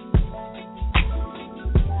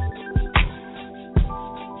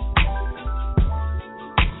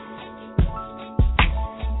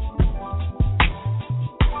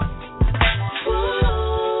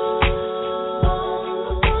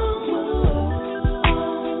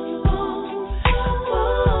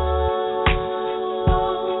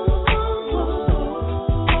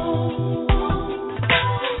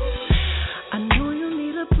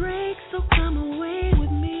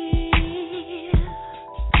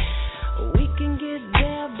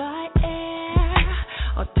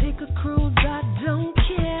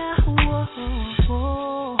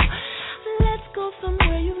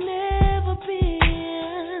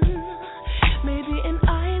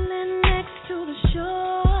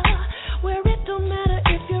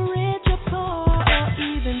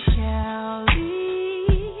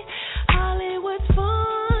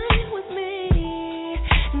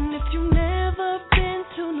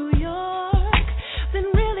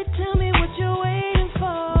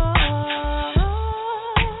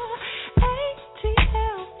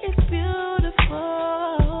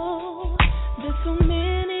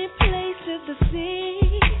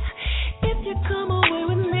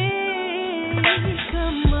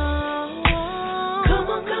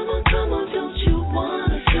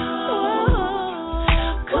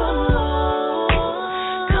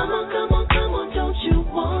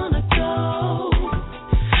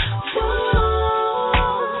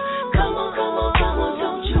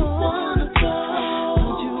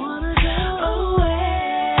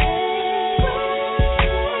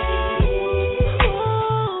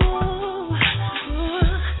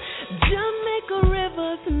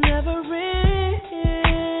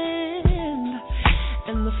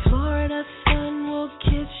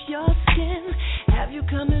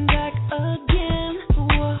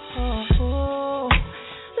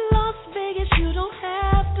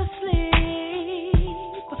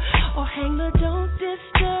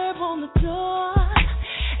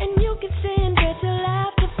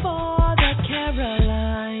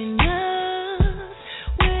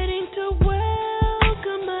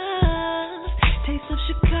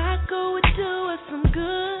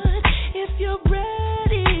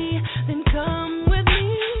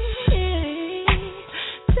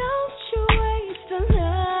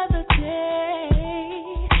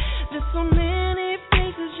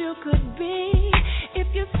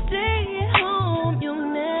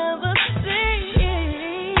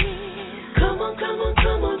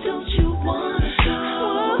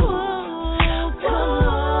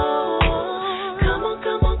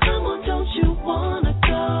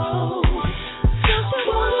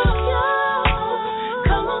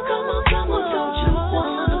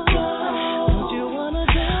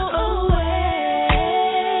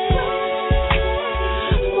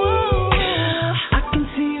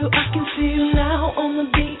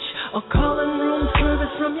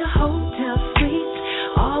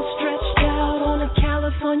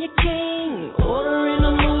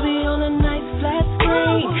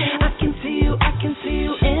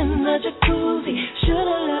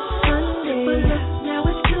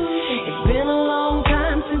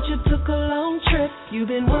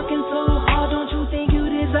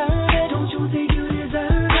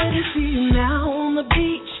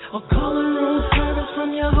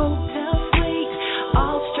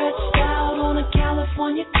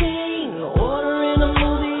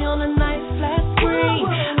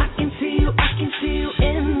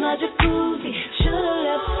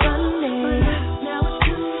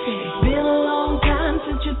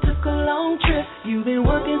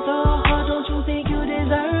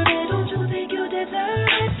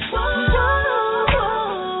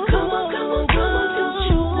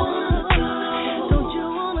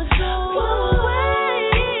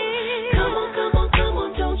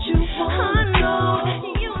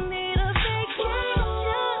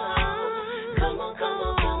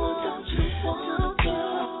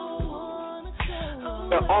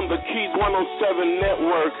 On the Keys 107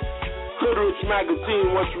 Network, HoodRich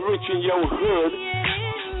Magazine, what's rich in your hood.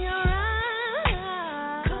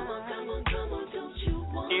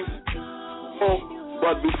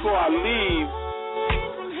 But before I leave,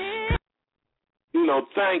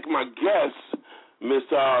 thank my guest, Miss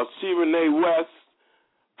C. Renee West,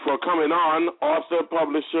 for coming on, author,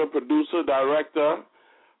 publisher, producer, director.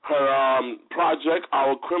 Her project,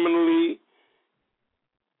 Our Criminally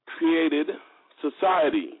Created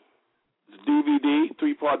Society. It's DVD,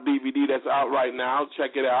 3-part DVD that's out right now.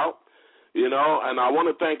 Check it out. And I want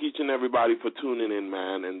to thank each and everybody for tuning in,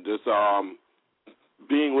 man, and just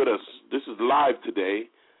being with us. This is live today.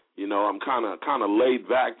 You know, I'm kind of laid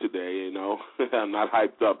back today, you know. I'm not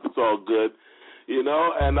hyped up. It's all good, you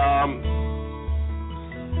know. And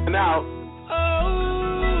now.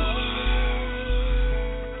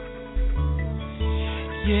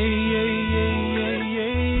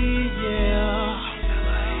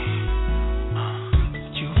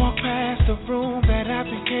 You walk past the room that I've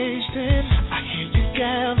been caged in. I hear you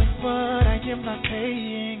yelling, but I am not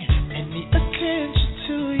paying any attention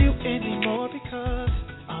to you anymore because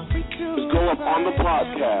all we do is go up on the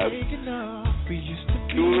podcast. We used to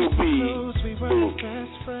be close, we were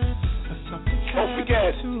best friends, but something happened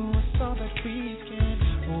to us all that weekend.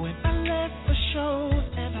 When I left for shows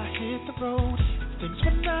and I hit the road, things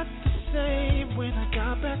were not the same when I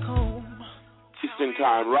got back home. Eastern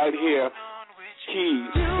time, right here,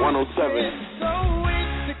 Keys 107. So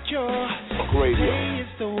insecure. Radio.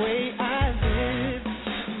 It's the way I live,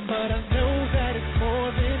 but I know that it's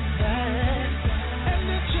more than that, and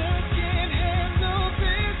that you can't handle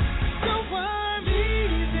this. So I'm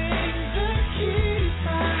leaving the keys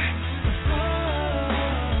by the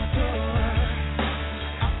front door.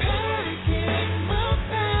 I'm packing my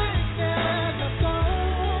bags and I'm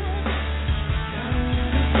gone.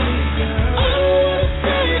 I wanna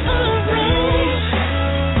stay around,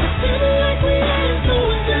 pretending like we ain't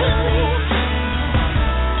going down.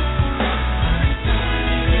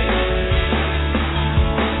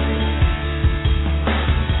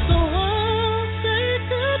 So I'll say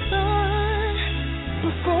goodbye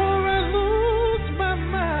before I lose my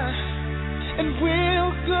mind, and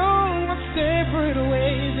we'll go our separate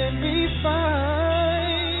ways and be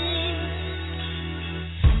fine.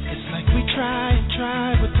 It's like we try and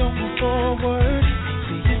try but don't move forward.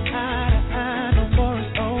 Seeing eye to eye, no more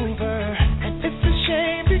is over, and it's a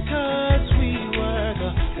shame because we were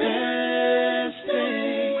the best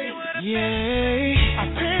thing. Yeah, our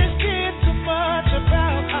parents cared too much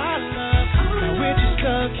about our love. Now we're just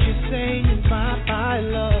stuck here saying bye bye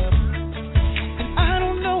love, and I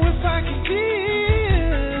don't know if I can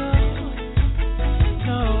deal.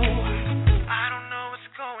 No, I don't know what's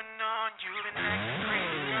going on. You've been acting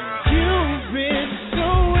crazy, girl. You've been so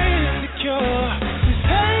insecure. You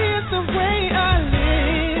say it's the way I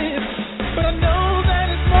live, but I know that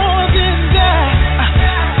it's more than that,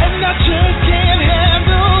 and I just can't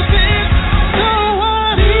handle this. So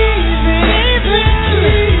I'm leaving the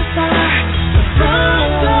keys by the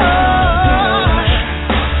front door.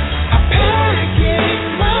 I'm packing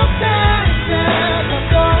my bags and I'm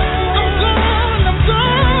gone. I'm gone. I'm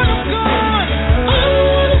gone. I'm gone. I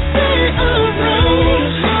wanna stay around.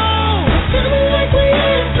 Pretending like we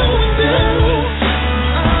ain't going down.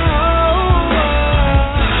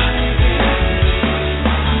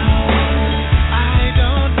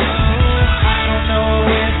 I don't know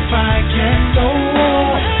if I can go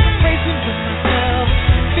on. Facing with myself,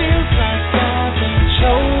 it feels like I've been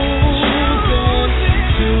chosen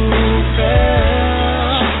to fail.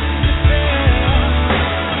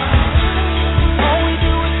 All we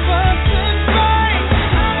do is fuss and fight.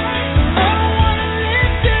 I don't wanna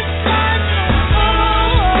live this life no more.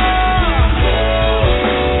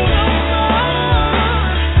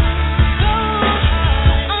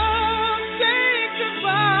 I'll say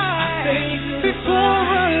goodbye before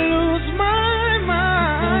I lose my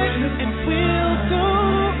mind, and we'll go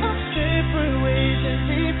our separate ways and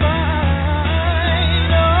be fine.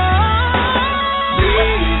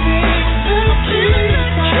 Leaving the keys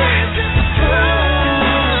by the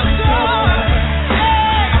front door.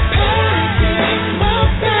 I'm packing my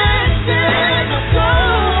bags and I'm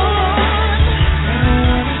gone.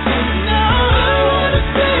 Now I wanna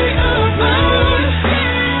stay around.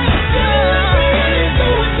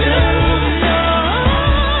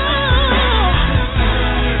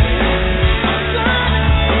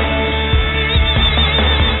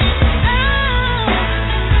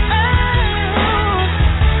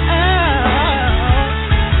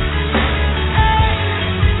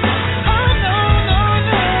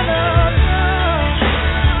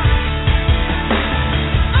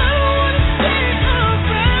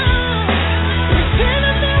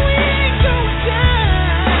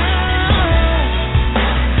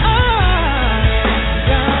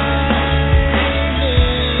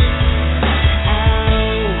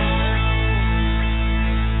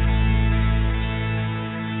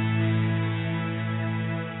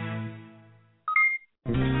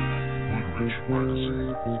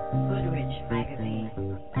 HoodRich Magazine.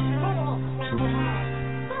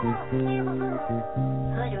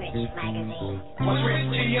 HoodRich Magazine. What's rich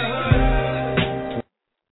to you?